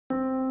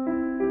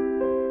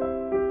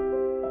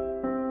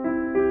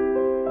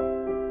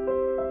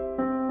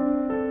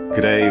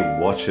G'day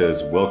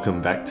watchers,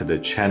 welcome back to the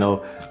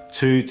channel,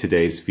 to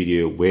today's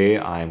video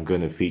where I'm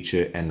going to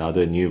feature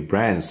another new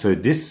brand. So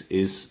this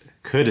is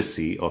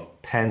courtesy of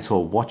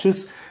Pantor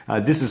watches.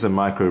 This is a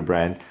micro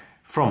brand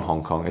from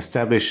Hong Kong,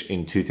 established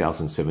in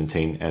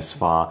 2017 as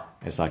far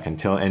as I can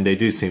tell, and they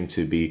do seem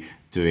to be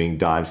doing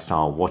dive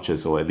style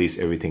watches, or at least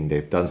everything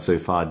they've done so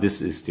far.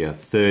 This is their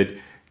third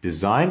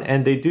design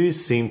and they do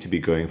seem to be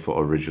going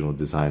for original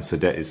design, so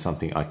that is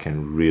something I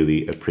can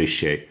really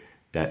appreciate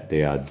that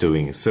they are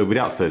doing. So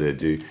without further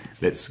ado,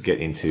 let's get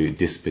into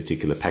this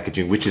particular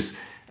packaging, which is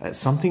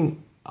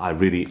something I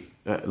really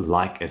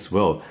like as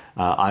well.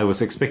 I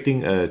was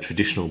expecting a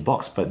traditional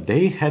box, but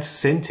they have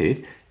sent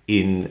it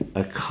in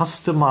a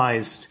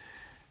customized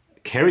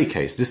carry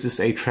case. This is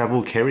a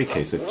travel carry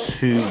case, a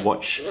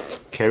 2-watch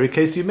carry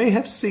case. You may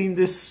have seen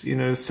this,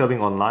 selling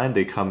online.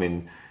 They come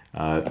in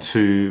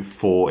 2,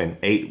 4, and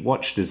 8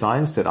 watch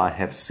designs that I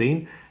have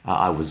seen.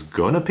 I was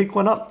gonna pick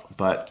one up,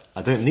 but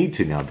I don't need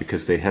to now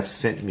because they have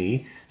sent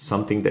me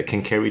something that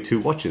can carry 2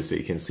 watches. So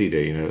you can see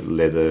there,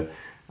 leather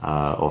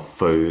or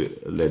faux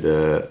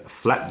leather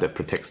flap that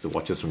protects the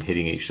watches from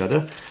hitting each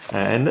other.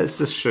 And let's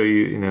just show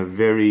you,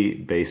 very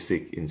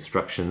basic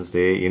instructions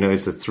there.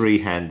 It's a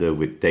 3-hander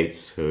with dates,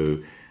 so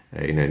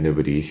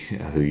nobody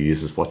who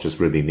uses watches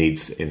really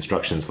needs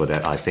instructions for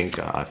that. I think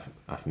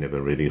I've never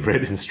really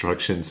read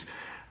instructions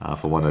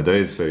for one of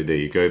those. So there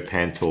you go,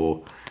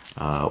 Pantor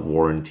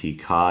warranty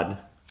card.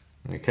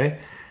 Okay,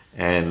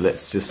 and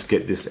let's just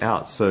get this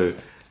out. So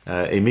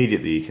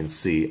immediately you can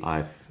see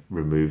I've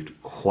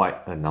removed quite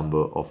a number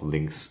of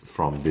links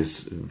from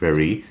this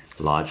very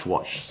large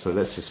watch. So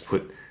let's just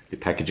put the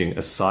packaging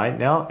aside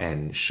now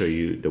and show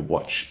you the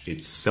watch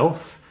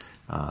itself.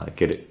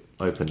 Get it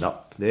opened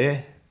up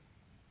there.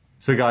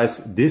 So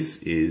guys,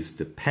 this is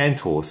the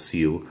Pantor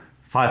Seal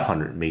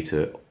 500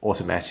 meter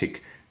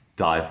automatic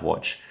dive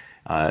watch.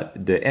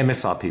 The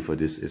MSRP for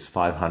this is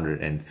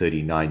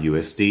 $539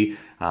 USD.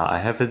 I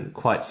haven't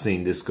quite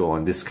seen this go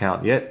on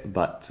discount yet,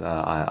 but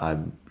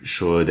I'm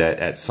sure that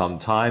at some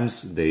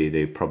times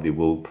they probably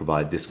will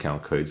provide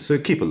discount codes. So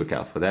keep a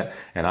lookout for that,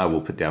 and I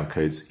will put down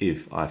codes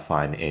if I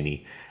find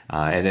any.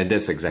 And then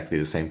that's exactly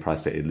the same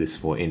price that it lists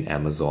for in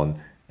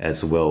Amazon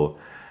as well.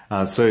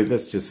 So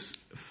let's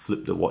just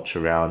flip the watch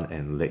around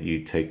and let you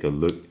take a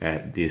look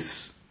at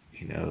this,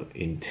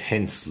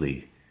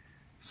 intensely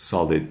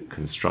solid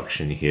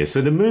construction here. So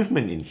the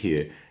movement in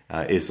here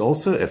is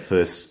also a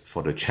first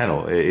for the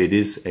channel. It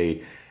is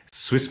a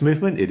Swiss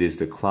movement. It is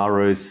the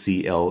Claro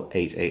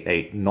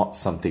CL888, not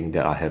something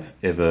that I have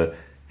ever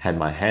had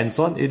my hands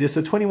on. It is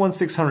a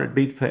 21,600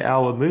 beat per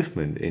hour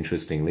movement,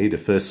 interestingly, the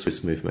first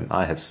Swiss movement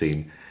I have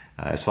seen,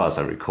 as far as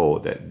I recall,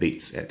 that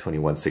beats at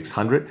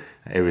 21,600.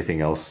 Everything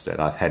else that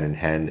I've had in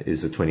hand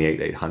is a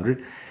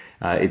 28,800.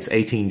 It's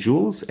 18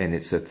 joules and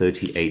it's a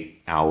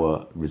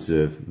 38-hour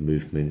reserve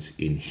movement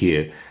in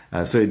here.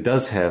 So it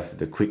does have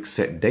the quick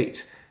set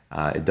date.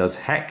 It does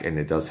hack, and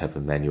it does have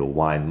a manual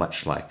wind,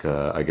 much like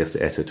I guess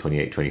the ETA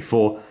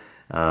 2824.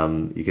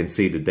 You can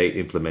see the date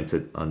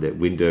implemented on that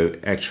window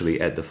actually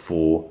at the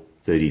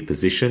 4:30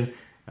 position.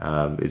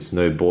 It's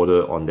no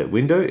border on that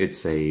window.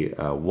 It's a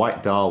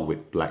white dial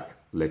with black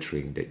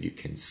lettering that you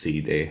can see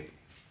there.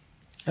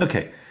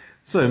 Okay.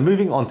 So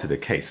moving on to the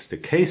case. The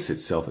case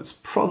itself is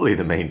probably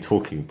the main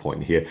talking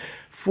point here.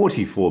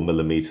 44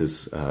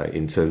 millimeters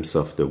in terms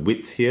of the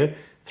width here.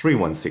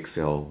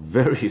 316L,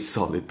 very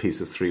solid piece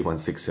of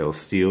 316L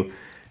steel.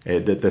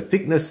 The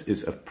thickness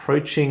is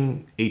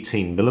approaching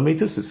 18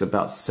 millimeters. It's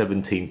about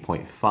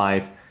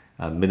 17.5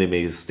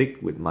 millimeters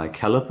thick with my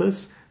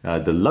calipers.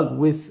 The lug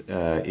width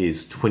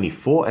is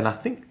 24, and I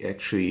think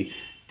actually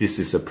this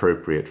is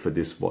appropriate for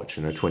this watch.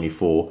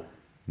 24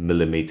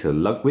 millimeter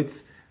lug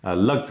width.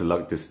 Lug to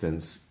lug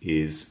distance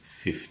is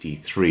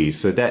 53.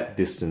 So that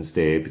distance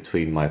there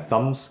between my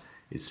thumbs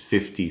is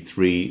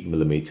 53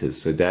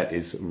 millimeters. So that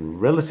is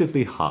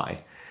relatively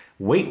high.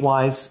 Weight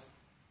wise,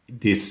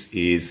 this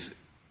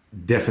is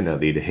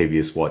definitely the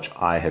heaviest watch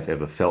I have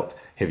ever felt.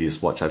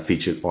 Heaviest watch I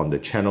featured on the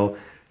channel.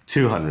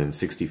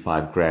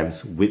 265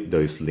 grams with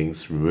those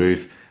links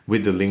removed.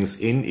 With the links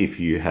in, if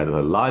you have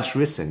a large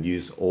wrist and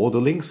use all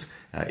the links,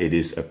 it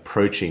is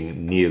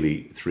approaching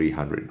nearly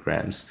 300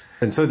 grams.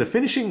 And so the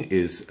finishing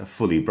is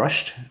fully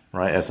brushed,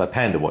 right? As I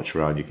pan the watch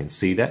around, you can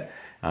see that.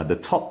 The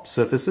top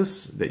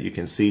surfaces that you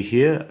can see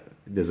here,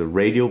 there's a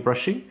radial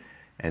brushing,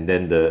 and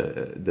then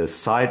the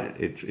side,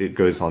 it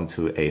goes on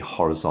to a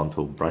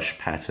horizontal brush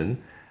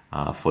pattern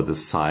for the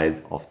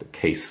side of the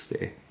case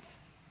there.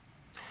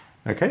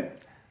 Okay,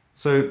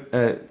 so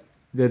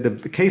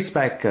the case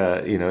back,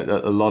 a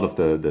lot of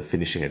the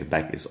finishing at the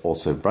back is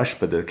also brushed,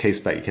 but the case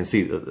back, you can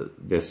see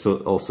there's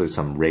also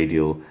some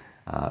radial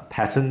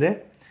pattern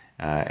there.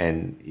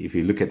 And if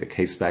you look at the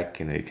case back,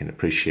 you can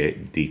appreciate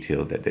the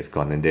detail that they've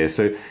gone in there.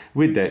 So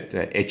with that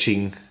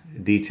etching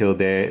detail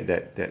there,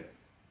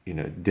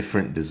 that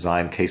different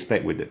design case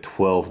back with the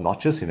 12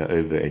 notches,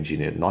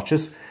 over-engineered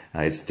notches,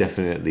 it's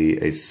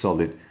definitely a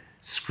solid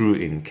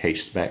screw-in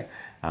case back.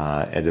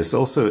 And there's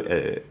also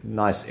a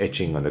nice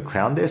etching on the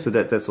crown there, so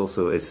that's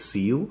also a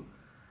seal.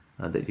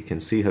 that you can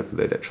see.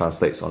 Hopefully that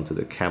translates onto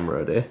the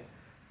camera there.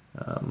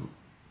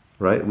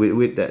 Right,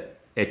 with that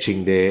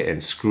etching there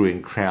and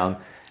screw-in crown.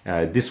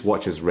 This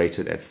watch is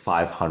rated at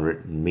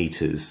 500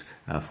 meters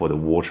for the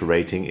water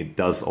rating. It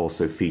does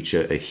also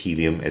feature a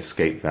helium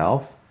escape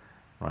valve,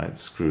 right?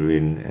 Screw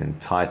in and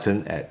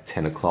tighten at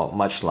 10 o'clock,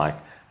 much like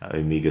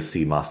Omega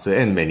Seamaster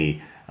and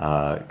many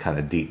kind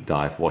of deep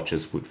dive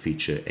watches would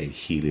feature a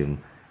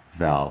helium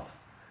valve.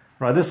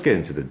 Right, let's get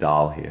into the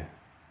dial here.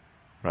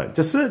 Right,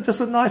 just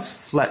a nice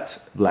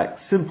flat black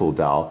simple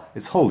dial.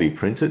 It's wholly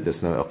printed.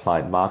 There's no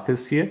applied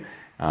markers here.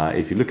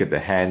 If you look at the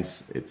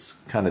hands, it's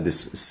kind of this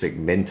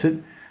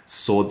segmented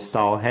sword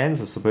style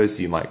hands, I suppose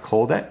you might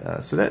call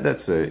that. So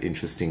that's an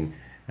interesting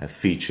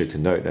feature to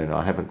note, and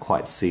I haven't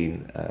quite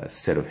seen a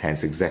set of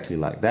hands exactly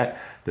like that.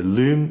 The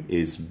lume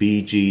is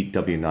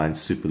BGW9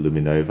 Super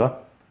Luminova,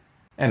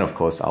 and of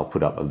course I'll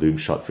put up a lume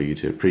shot for you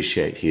to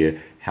appreciate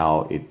here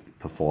how it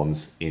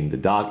performs in the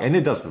dark, and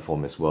it does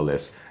perform as well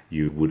as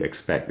you would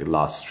expect. It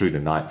lasts through the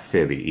night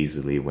fairly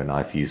easily when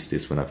I've used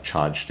this, when I've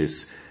charged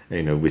this,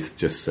 you know, with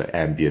just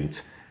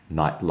ambient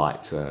night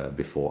light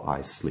before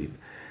I sleep.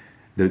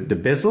 The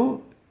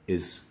bezel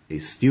is a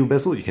steel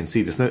bezel. You can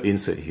see there's no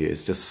insert here.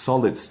 It's just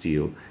solid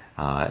steel.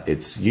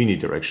 It's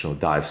unidirectional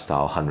dive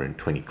style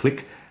 120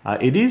 click.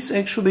 It is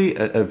actually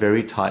a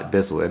very tight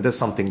bezel, and that's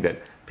something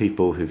that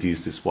people who've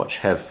used this watch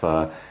have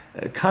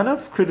kind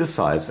of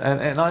criticized.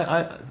 And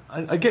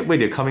I get where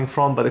they're coming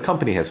from, but the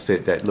company have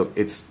said that, look,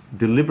 it's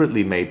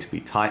deliberately made to be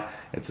tight.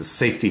 It's a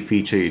safety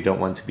feature. You don't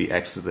want to be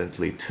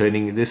accidentally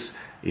turning this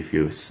if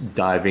you're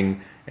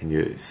diving and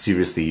you're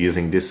seriously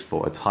using this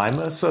for a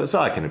timer. So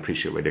I can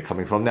appreciate where they're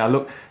coming from. Now,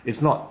 look,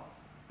 it's not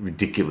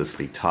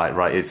ridiculously tight,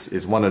 right?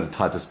 It's one of the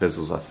tightest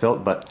bezels I've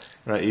felt, but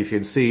right, if you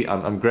can see,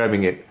 I'm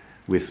grabbing it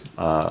with,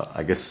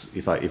 I guess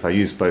if I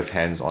use both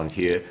hands on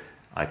here,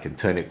 I can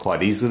turn it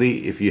quite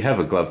easily. If you have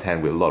a gloved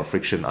hand with a lot of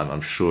friction,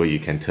 I'm sure you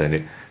can turn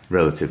it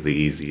relatively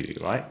easily,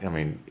 right? I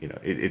mean, you know,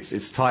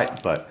 it's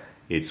tight, but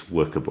it's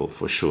workable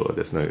for sure.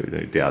 There's no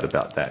doubt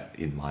about that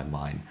in my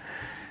mind.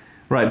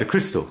 Right, the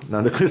crystal. Now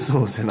the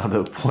crystal is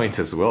another point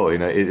as well. You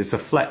know, it's a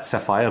flat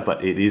sapphire,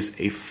 but it is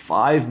a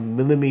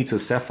 5mm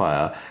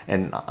sapphire,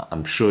 and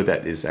I'm sure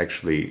that is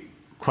actually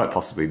quite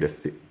possibly the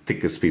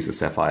thickest piece of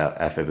sapphire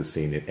I've ever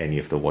seen in any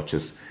of the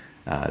watches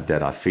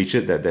that I've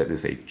featured. That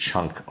is a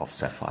chunk of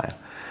sapphire.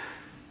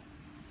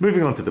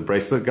 Moving on to the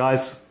bracelet,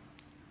 guys.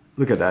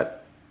 Look at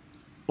that.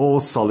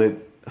 All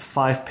solid,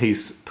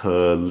 5-piece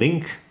per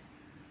link.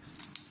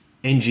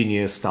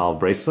 Engineer style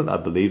bracelet. I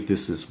believe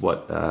this is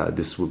what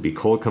this would be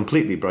called.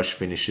 Completely brush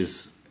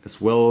finishes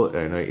as well,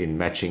 you know, in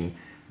matching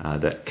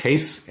that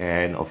case.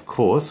 And of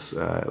course,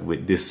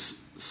 with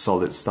this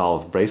solid style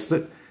of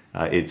bracelet,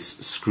 it's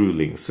screw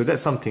links. So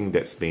that's something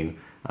that's been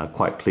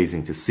quite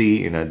pleasing to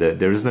see. You know,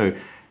 there is no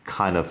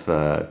kind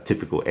of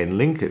typical end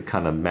link. It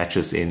kind of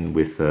matches in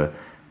with a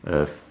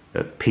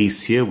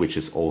piece here, which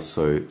is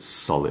also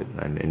solid,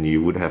 and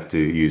you would have to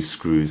use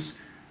screws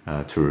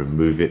to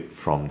remove it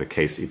from the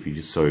case if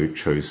you so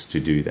chose to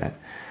do that.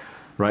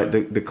 Right,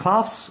 the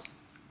clasps,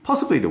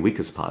 possibly the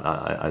weakest part.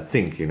 I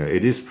think, you know,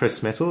 it is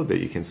pressed metal that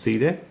you can see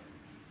there.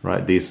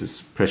 Right, these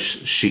is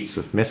pressed sheets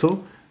of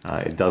metal.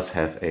 It does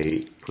have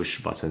a push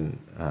button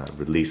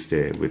release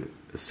there with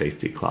a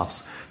safety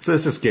clasp. So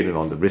let's just get it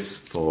on the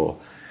wrist for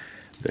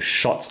the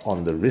shot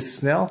on the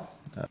wrist now.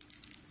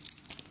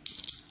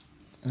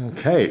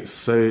 Okay,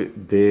 so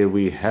there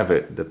we have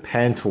it, the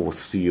Pantor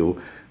seal,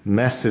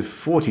 massive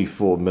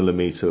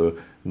 44mm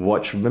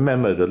watch.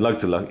 Remember, the lug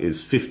to lug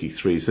is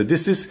 53, so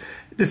this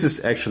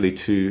is actually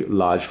too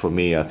large for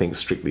me, I think,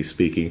 strictly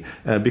speaking,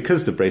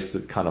 because the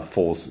bracelet kind of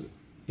falls,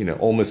 you know,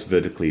 almost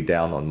vertically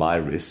down on my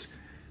wrist.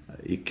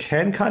 You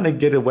can kind of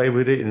get away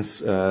with it in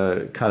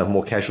kind of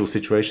more casual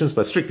situations,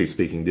 but strictly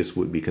speaking, this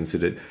would be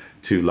considered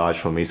too large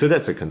for me. So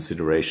that's a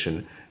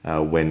consideration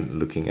when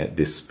looking at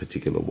this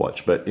particular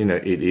watch. But, you know,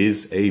 it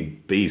is a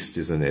beast,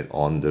 isn't it,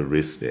 on the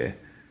wrist there.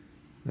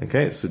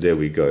 Okay, so there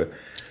we go.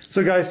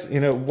 So guys,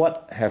 you know,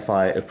 what have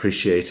I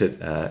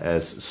appreciated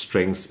as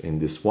strengths in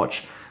this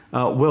watch?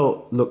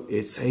 Well, look,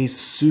 it's a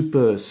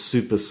super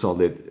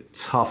solid,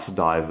 tough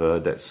diver,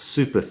 that's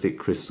super thick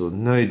crystal,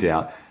 no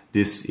doubt.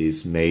 This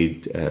is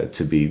made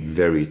to be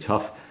very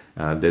tough.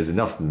 There's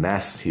enough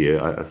mass here,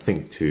 I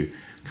think, to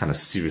kind of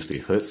seriously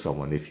hurt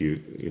someone if you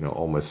know,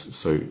 almost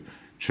so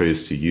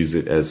chose to use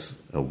it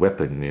as a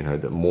weapon, you know,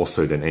 more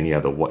so than any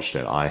other watch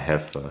that I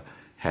have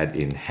had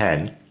in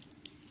hand.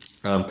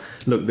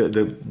 Look,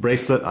 the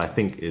bracelet, I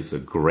think, is a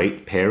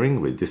great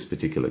pairing with this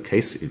particular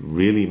case. It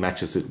really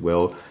matches it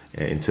well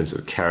in terms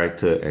of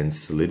character and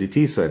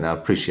solidity. So now I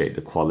appreciate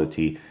the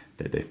quality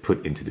that they've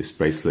put into this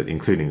bracelet,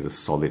 including the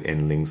solid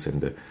end links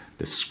and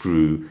the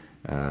screw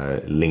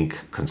link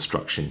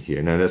construction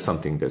here. Now that's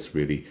something that's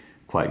really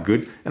quite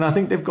good, and I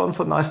think they've gone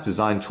for nice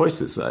design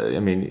choices. I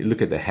mean,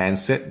 look at the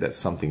handset, that's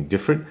something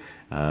different.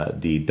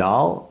 The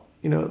dial,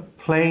 you know,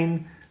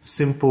 plain,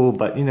 simple,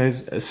 but, you know,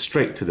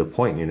 straight to the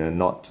point, you know,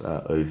 not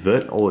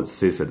overt. All it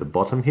says at the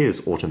bottom here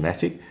is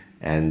automatic,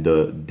 and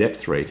the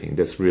depth rating,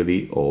 that's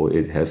really all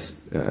it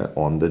has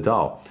on the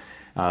dial.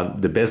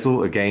 The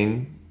bezel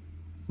again,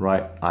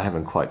 right? I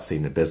haven't quite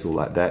seen a bezel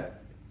like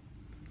that.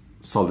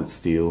 Solid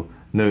steel,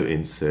 no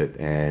insert,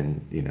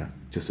 and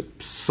just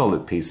a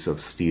solid piece of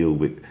steel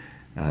with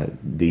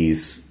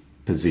these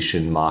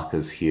position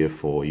markers here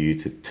for you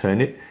to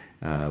turn it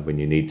when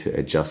you need to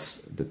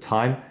adjust the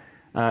time.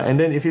 And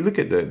then if you look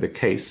at the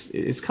case,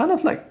 it's kind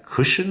of like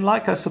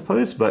cushion-like, I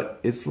suppose, but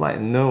it's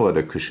like no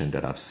other cushion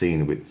that I've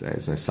seen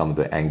with some of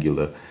the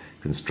angular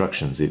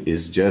constructions. It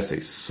is just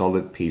a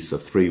solid piece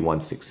of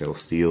 316L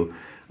steel.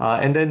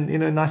 And then,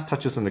 nice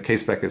touches on the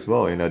case back as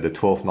well. The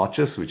 12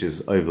 notches, which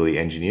is overly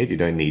engineered. You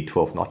don't need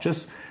 12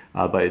 notches,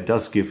 but it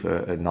does give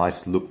a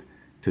nice look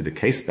to the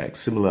case back,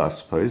 similar, I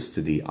suppose,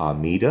 to the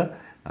Armida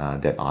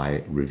that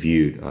I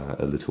reviewed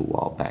a little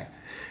while back.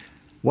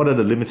 What are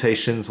the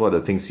limitations? What are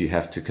the things you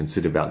have to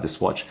consider about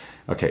this watch?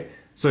 Okay,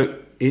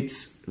 so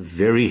it's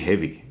very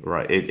heavy,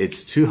 right?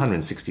 It's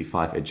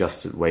 265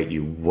 adjusted weight.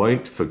 You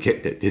won't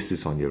forget that this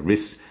is on your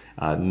wrist.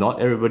 Not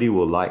everybody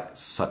will like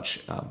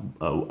such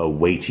a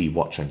weighty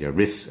watch on your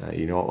wrist.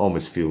 I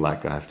almost feel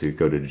like I have to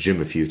go to the gym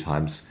a few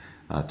times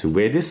to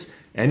wear this.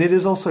 And it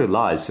is also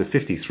large, so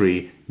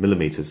 53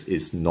 millimeters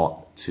is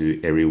not to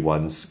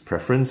everyone's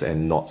preference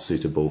and not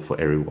suitable for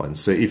everyone.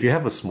 So if you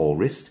have a small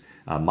wrist,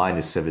 mine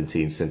is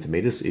 17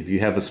 centimeters. If you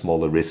have a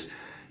smaller wrist,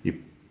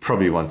 you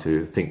probably want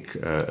to think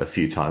a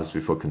few times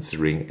before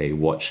considering a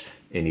watch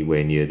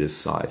anywhere near this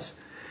size.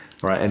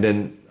 All right, and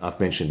then I've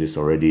mentioned this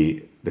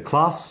already. The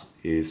clasp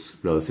is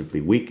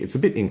relatively weak. It's a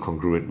bit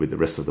incongruent with the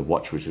rest of the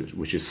watch,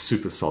 which is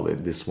super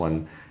solid. This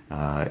one,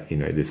 I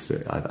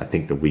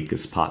think the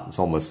weakest part. It's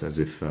almost as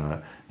if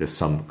there's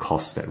some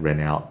cost that ran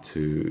out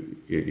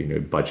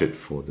to budget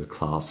for the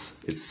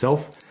clasp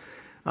itself.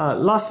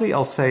 Lastly,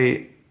 I'll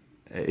say,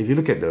 if you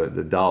look at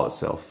the dial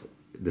itself,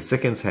 the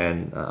seconds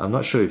hand, I'm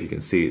not sure if you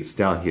can see, it's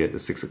down here at the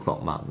 6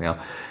 o'clock mark.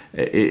 Now,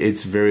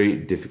 it's very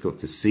difficult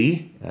to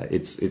see.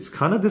 It's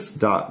kind of this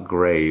dark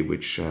gray,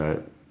 which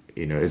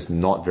is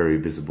not very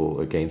visible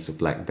against the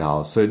black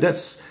dial. So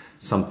that's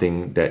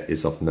something that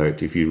is of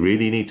note. If you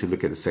really need to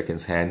look at the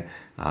seconds hand,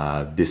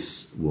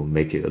 this will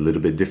make it a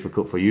little bit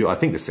difficult for you. I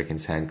think the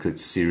seconds hand could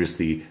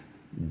seriously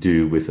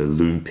do with a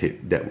loom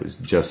pit that was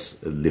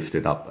just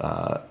lifted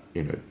up,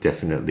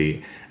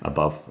 definitely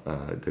above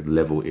the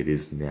level it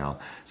is now.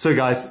 So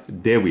guys,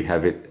 there we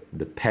have it,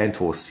 the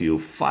Pantor Seal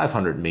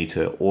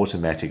 500-meter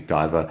automatic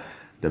diver,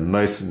 the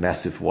most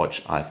massive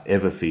watch I've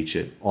ever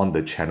featured on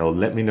the channel.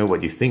 Let me know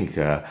what you think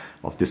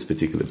of this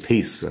particular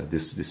piece,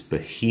 this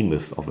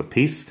behemoth of a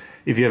piece.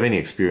 If you have any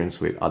experience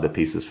with other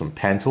pieces from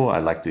Pantor,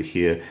 I'd like to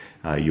hear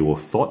your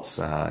thoughts,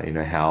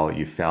 how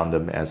you found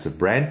them as a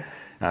brand.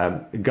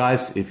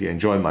 Guys, if you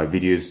enjoy my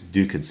videos,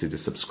 do consider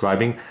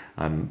subscribing.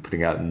 I'm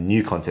putting out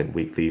new content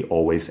weekly,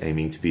 always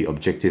aiming to be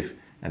objective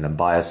and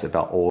unbiased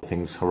about all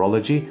things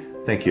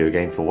horology. Thank you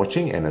again for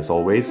watching, and as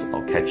always,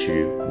 I'll catch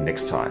you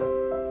next time.